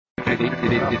And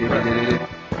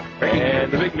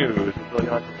the big news is the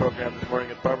Yohnka program this morning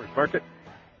at the Farmers Market.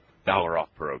 $1 off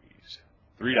pierogies.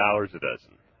 $3 a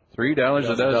dozen. $3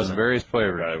 a dozen, various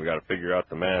flavors. We got to figure out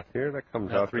the math here. That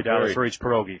comes out $3 for each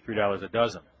pierogi. $3 a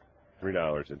dozen.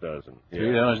 $3 a dozen. Yeah.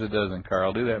 $3 a dozen,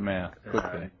 Carl. Do that math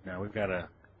quickly. Now we've got a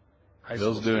high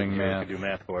Bill's school doing math. Who can do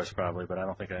math for us probably, but I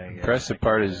don't think I. Impressive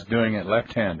part is doing it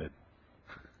left-handed.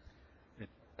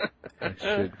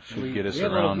 It should get us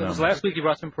around them. Last week you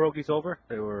brought some pierogies over.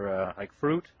 They were like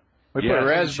fruit. We put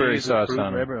raspberry sauce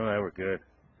on them. They were good.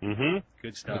 Mm-hmm.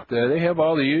 Good stuff. But, they have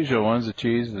all the usual ones: the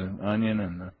cheese, the onion,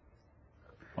 and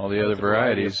all the other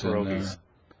varieties. And,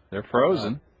 they're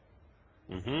frozen.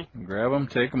 Mm-hmm. Grab them,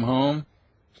 take them home.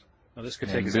 Well, this could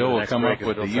take us Bill will come up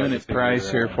with the unit price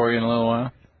here for you in a little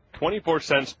while. 24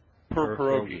 cents per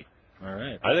pierogi. All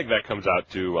right. I think that comes out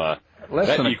to less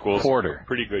that than equals a quarter. A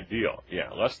pretty good deal.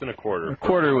 Yeah, less than a quarter. A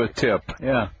quarter with tip.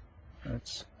 Yeah.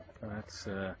 That's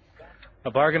a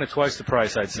bargain at twice the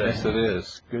price, I'd say. Yes, it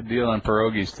is. Good deal on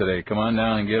pierogies today. Come on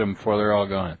down and get them before they're all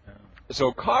gone.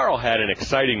 So Carl had an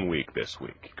exciting week this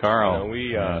week. Carl.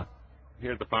 We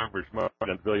here at the Farmers Market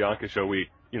and the Bill Yohnka Show,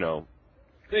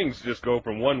 things just go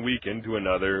from one weekend to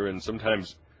another, and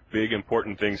sometimes big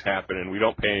important things happen and we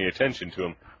don't pay any attention to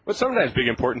them. But sometimes big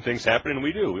important things happen and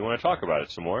we do. We want to talk about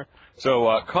it some more.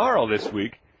 So Carl this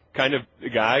week, kind of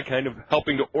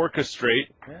helping to orchestrate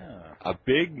a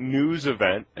big news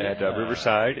event at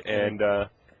Riverside and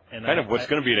what's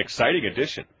going to be an exciting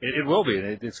addition. It will be.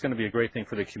 It's going to be a great thing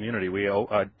for the community. We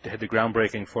had the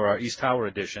groundbreaking for our East Tower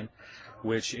addition,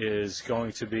 which is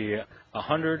going to be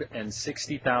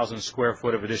 160,000 square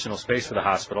foot of additional space for the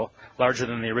hospital, larger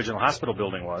than the original hospital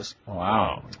building was.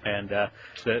 Wow. And on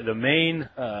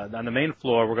the main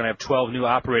floor, we're going to have 12 new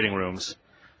operating rooms,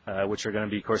 which are going to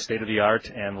be, of course,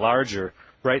 state-of-the-art and larger.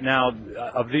 Right now,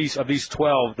 of these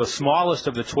 12, the smallest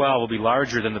of the 12 will be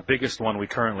larger than the biggest one we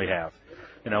currently have.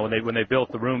 When they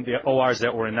built the ORs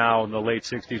that we're in now in the late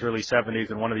 60s, early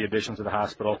 70s, and one of the additions of the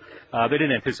hospital, they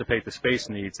didn't anticipate the space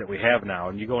needs that we have now.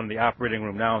 And you go into the operating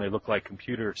room now, and they look like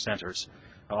computer centers.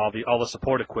 All the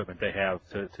support equipment they have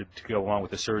to go along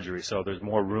with the surgery. So there's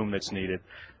more room that's needed.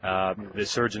 The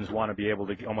surgeons want to be able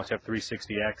to almost have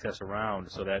 360 access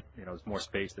around, so that there's more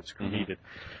space that's needed.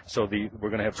 So we're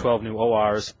going to have 12 new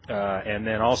ORs, and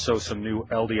then also some new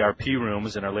LDRP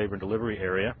rooms in our labor and delivery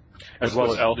area. As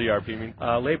well as LDRP mean?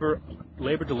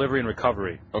 Labor delivery and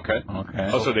recovery. Okay.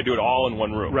 Oh, so they do it all in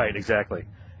one room. Right, exactly.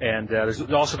 And there's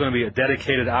also going to be a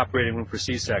dedicated operating room for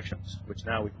C-sections, which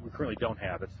now we currently don't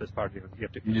have. It's part of you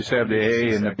have to. You just have the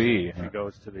A and the B. It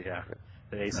goes to the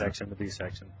A section, the B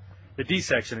section, the D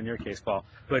section in your case, Paul.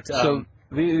 But so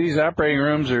these operating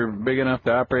rooms are big enough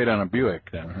to operate on a Buick,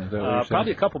 then? Is that what you're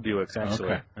probably a couple Buicks, actually.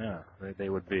 Okay. Yeah, they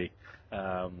would be.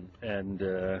 My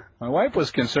wife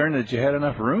was concerned that you had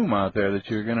enough room out there that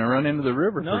you were going to run into the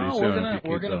river pretty soon. No,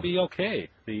 we're going to be okay.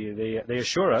 They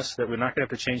assure us that we're not going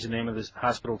to have to change the name of this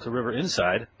hospital to River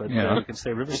Inside, but we can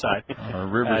say Riverside. Or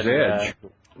River's Edge.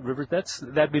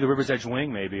 That'd be the River's Edge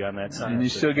wing maybe on that side. And you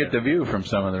still get the view from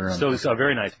some of the rooms. So it's a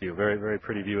very nice view, very, very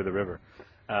pretty view of the river.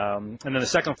 And then the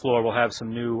second floor will have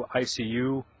some new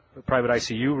private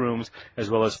ICU rooms, as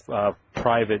well as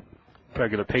private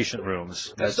regular patient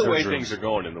rooms. That's the way things are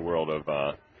going in the world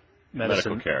of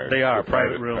medical care. They are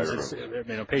private rooms. It's,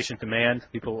 patient demand.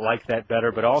 People like that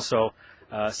better, but also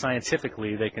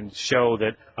scientifically, they can show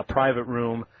that a private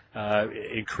room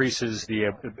improves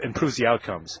the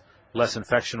outcomes. Less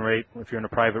infection rate if you're in a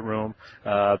private room.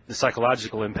 The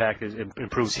psychological impact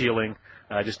improves healing.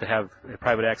 Just to have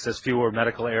private access, fewer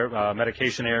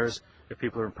medication errors if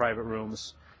people are in private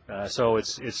rooms. So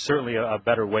it's certainly a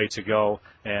better way to go,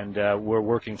 and we're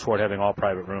working toward having all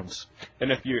private rooms.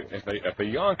 And if a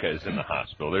Yohnka is in the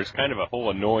hospital, there's kind of a whole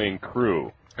annoying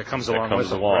crew that comes along with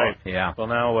them, right? Yeah. Well,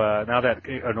 now that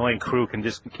annoying crew can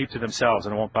just keep to themselves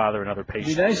and it won't bother another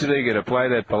patient. It'd be nice if they could apply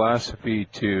that philosophy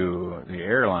to the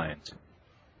airlines.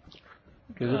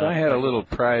 Because if I had a little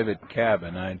private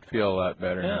cabin, I'd feel a lot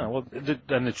better. Yeah. Well,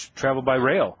 then it's travel by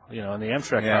rail, and the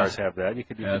Amtrak cars have that. You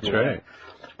could do That's that. right.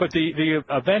 But the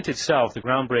event itself, the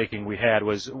groundbreaking we had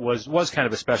was kind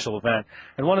of a special event.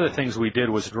 And one of the things we did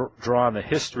was draw on the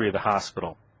history of the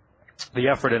hospital. The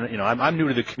effort, and I'm new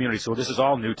to the community, so this is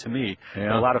all new to me. Yeah.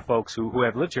 And a lot of folks who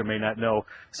have lived here may not know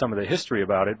some of the history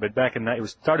about it. But it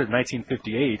was started in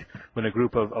 1958 when a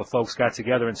group of folks got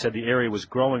together and said the area was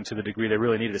growing to the degree they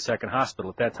really needed a second hospital.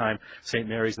 At that time, St.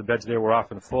 Mary's, the beds there were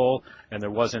often full, and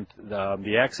there wasn't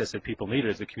the access that people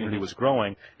needed as the community was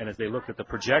growing. And as they looked at the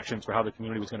projections for how the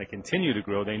community was going to continue to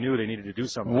grow, they knew they needed to do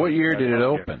something. What year did it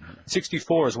open?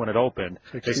 64 is when it opened.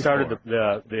 64. They started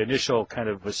the initial kind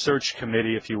of a search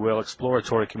committee, if you will,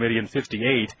 exploratory committee in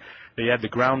 '58. They had the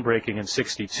groundbreaking in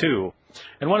 '62.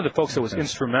 And one of the folks that was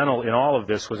instrumental in all of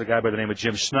this was a guy by the name of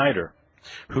Jim Schneider,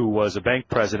 who was a bank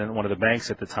president at one of the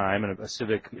banks at the time and a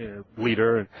civic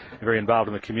leader and very involved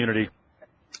in the community.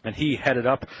 And he headed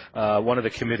up one of the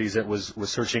committees that was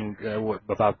searching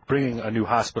about bringing a new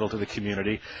hospital to the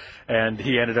community. And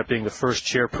he ended up being the first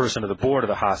chairperson of the board of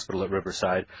the hospital at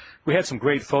Riverside. We had some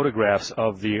great photographs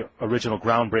of the original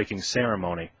groundbreaking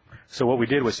ceremony. So what we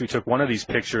did was we took one of these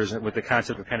pictures with the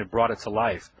concept of kind of brought it to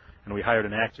life. And we hired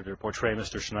an actor to portray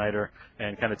Mr. Schneider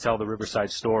and kind of tell the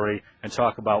Riverside story and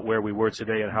talk about where we were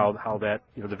today and how that,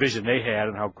 you know, the vision they had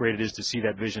and how great it is to see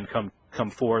that vision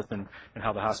come forth and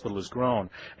how the hospital has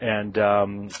grown. And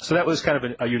so that was kind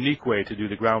of a unique way to do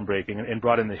the groundbreaking and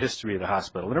brought in the history of the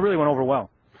hospital. And it really went over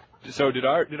well. So did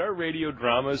our radio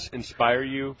dramas inspire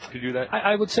you to do that?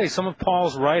 I would say some of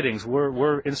Paul's writings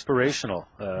were inspirational.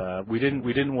 We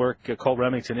didn't work Colt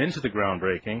Remington into the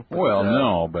groundbreaking. Well,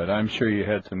 no, but I'm sure you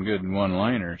had some good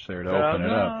one-liners there to open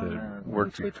it up that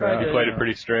worked the crowd. You played it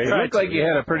pretty straight. It looked like you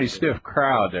had a pretty stiff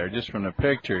crowd there, just from the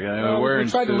picture. You know, we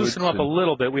tried to loosen them up a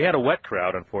little bit. We had a wet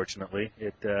crowd, unfortunately.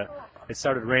 It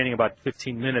started raining about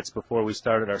 15 minutes before we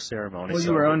started our ceremony. Well,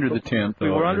 you were under the tent, though.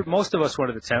 We were under. Most of us were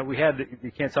under the tent. We had,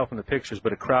 you can't tell from the pictures,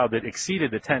 but a crowd that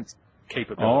exceeded the tent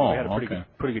capability. Oh, we had a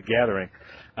pretty good gathering.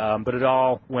 But it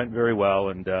all went very well,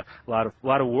 and a lot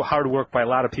of hard work by a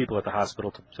lot of people at the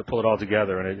hospital to pull it all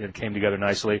together, and it came together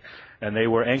nicely. And they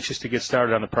were anxious to get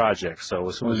started on the project. So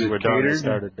as soon as we were done, they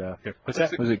started. What's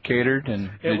that? Was it catered? And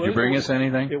did you bring us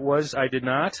anything? It was. I did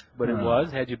not, but it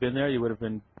was. Had you been there, you would have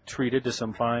been treated to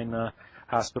some fine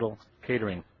hospital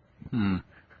catering.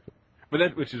 But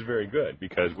that, which is very good,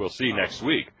 because we'll see next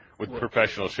week with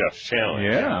Professional Chef's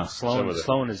Challenge. Yeah.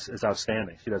 Sloan is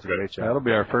outstanding. She does a great job. That'll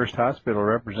be our first hospital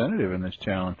representative in this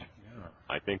challenge.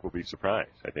 I think we'll be surprised.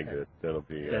 I think that'll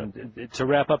be... And to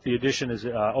wrap up, the edition is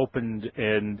opened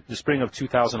in the spring of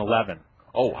 2011.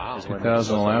 Oh, wow.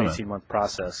 2011. It's an 18-month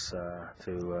process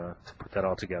to put that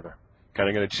all together. Kind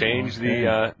of going to change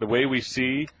the way we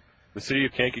see the city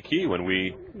of Kankakee when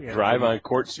we drive on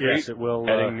Court Street. Yes, it will.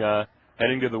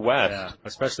 Heading to the west. Yeah,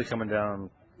 especially coming down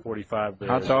 45.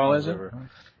 How tall is it?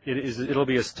 It'll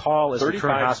be as tall as the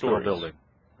current hospital stories. building.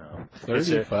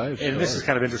 35. And this is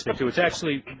kind of interesting too. It's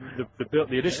actually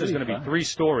the addition is going to be 3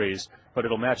 stories, but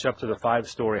it'll match up to the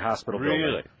 5-story hospital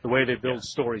building. The way they build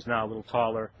stories now, a little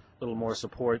taller, a little more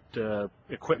support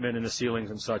equipment in the ceilings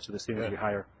and such. So the ceilings will be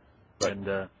higher,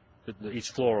 and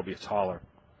each floor will be taller.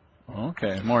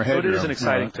 Okay, more headroom. So it is an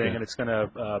exciting thing, and it's going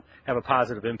to have a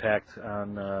positive impact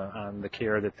on the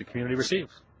care that the community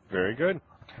receives. Very good.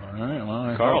 All right,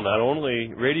 well, Carl, not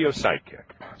only radio sidekick.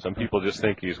 Some people just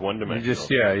think he's one-dimensional.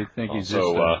 You think he's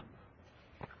also, just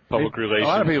public relations. A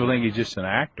lot of people think he's just an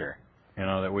actor,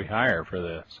 that we hire for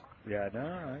this. Yeah,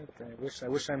 no, I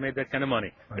wish I made that kind of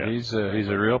money. Yeah. He's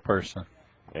a real person.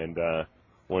 And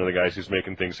one of the guys who's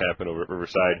making things happen over at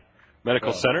Riverside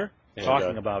Medical Center.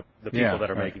 Talking about the people that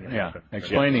are making it happen.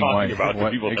 Explaining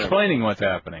what's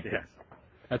happening. Yeah.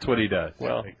 That's what he does.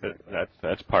 Well,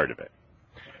 that's part of it.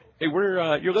 Hey,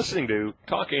 you're listening to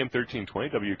Talk AM 1320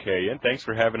 WKN. Thanks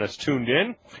for having us tuned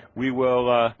in. We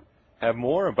will have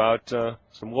more about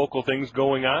some local things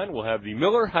going on. We'll have the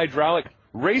Miller Hydraulic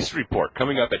Race Report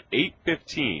coming up at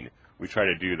 8:15. We try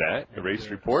to do that, the race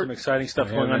report. Some exciting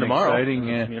stuff going on tomorrow.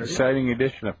 Exciting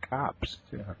edition of Cops.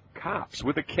 Yeah. Cops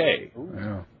with a K.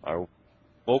 Yeah. Our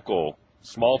local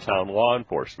small-town law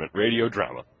enforcement radio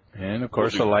drama. And, of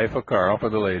course, The Life of Carl for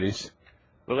the ladies.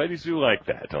 The ladies do like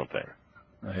that, don't they?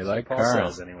 They like Paul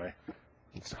Carl. says, anyway.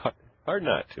 It's hard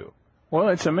not to. Well,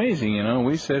 it's amazing,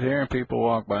 we sit here and people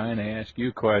walk by and they ask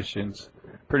you questions,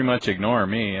 pretty much ignore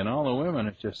me, and all the women,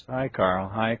 it's just, hi, Carl,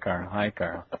 hi, Carl, hi,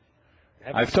 Carl.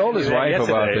 I've told his wife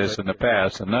about this in the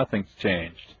past, and nothing's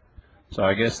changed. So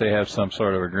I guess they have some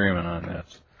sort of agreement on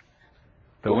this.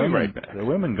 The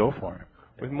women go for him.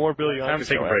 With more Billy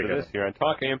Yohnka show after this here on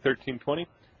Talk AM 1320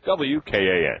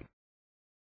 WKAN.